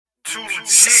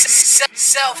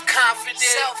Self-confident,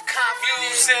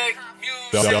 music.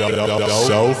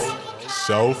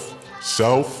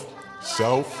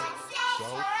 Self.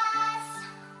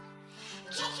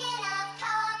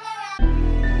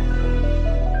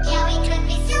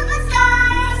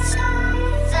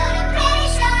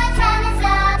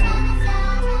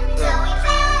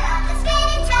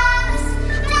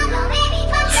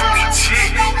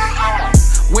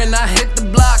 When I hit the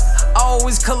block, I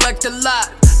always collect a lot.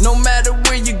 No matter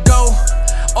where you go,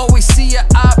 always see a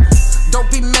op. Don't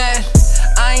be mad,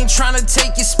 I ain't tryna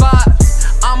take your spot.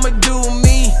 I'ma do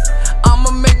me,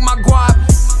 I'ma make my guap.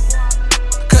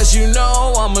 Cause you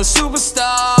know I'm a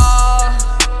superstar.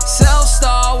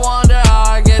 Self-star, wonder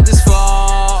how I get this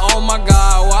far. Oh my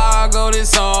god, why I go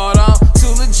this hard? I'm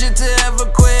too legit to ever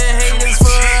quit. Haters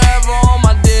forever on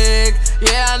my dick.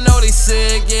 Yeah, I know they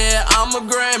sick, yeah, I'm a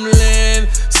gremlin.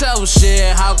 Self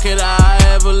shit, how could I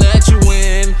ever let you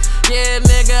win? Yeah,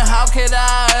 nigga, how could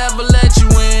I ever let you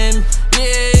win?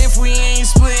 Yeah, if we ain't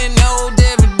splitting no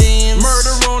dividends.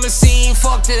 Murder on the scene,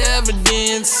 fuck the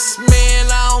evidence. Man,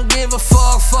 I don't give a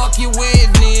fuck, fuck your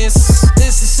witness.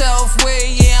 This is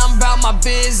self-way, yeah, I'm about my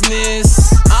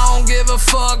business. I don't give a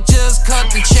fuck, just cut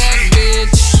the check,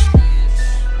 bitch.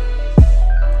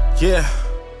 Yeah.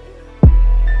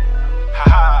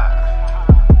 Haha.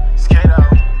 It's Kato.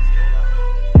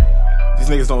 These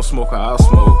niggas don't smoke, I'll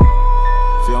smoke.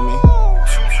 Feel me?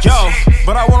 Yo,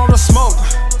 but I want all the smoke.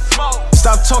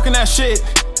 Stop talking that shit.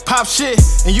 Pop shit,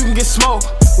 and you can get smoked.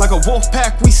 Like a wolf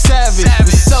pack, we savage.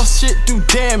 The self shit do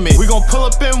damage. We gon' pull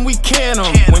up and we can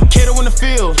 'em. When Kato in the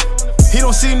field, he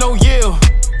don't see no yield.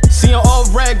 Seeing all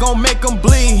red gon' make him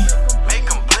bleed.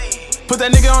 Put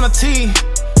that nigga on a tee.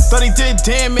 Thought he did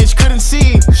damage, couldn't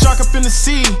see. Shark up in the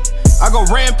sea. I go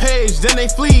rampage, then they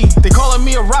flee. They calling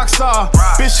me a rock star.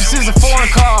 Bitch, this is a foreign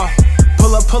car.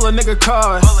 Pull a nigga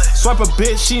card. Swipe a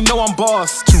bitch, she know I'm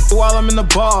boss. While I'm in the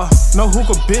bar. No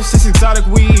hookah, bitch, this exotic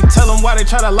weed. Tell them why they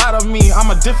try to lie to me. I'm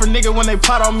a different nigga when they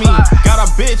plot on me. Got a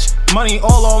bitch, money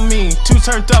all on me. Too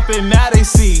turned up and now they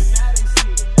see.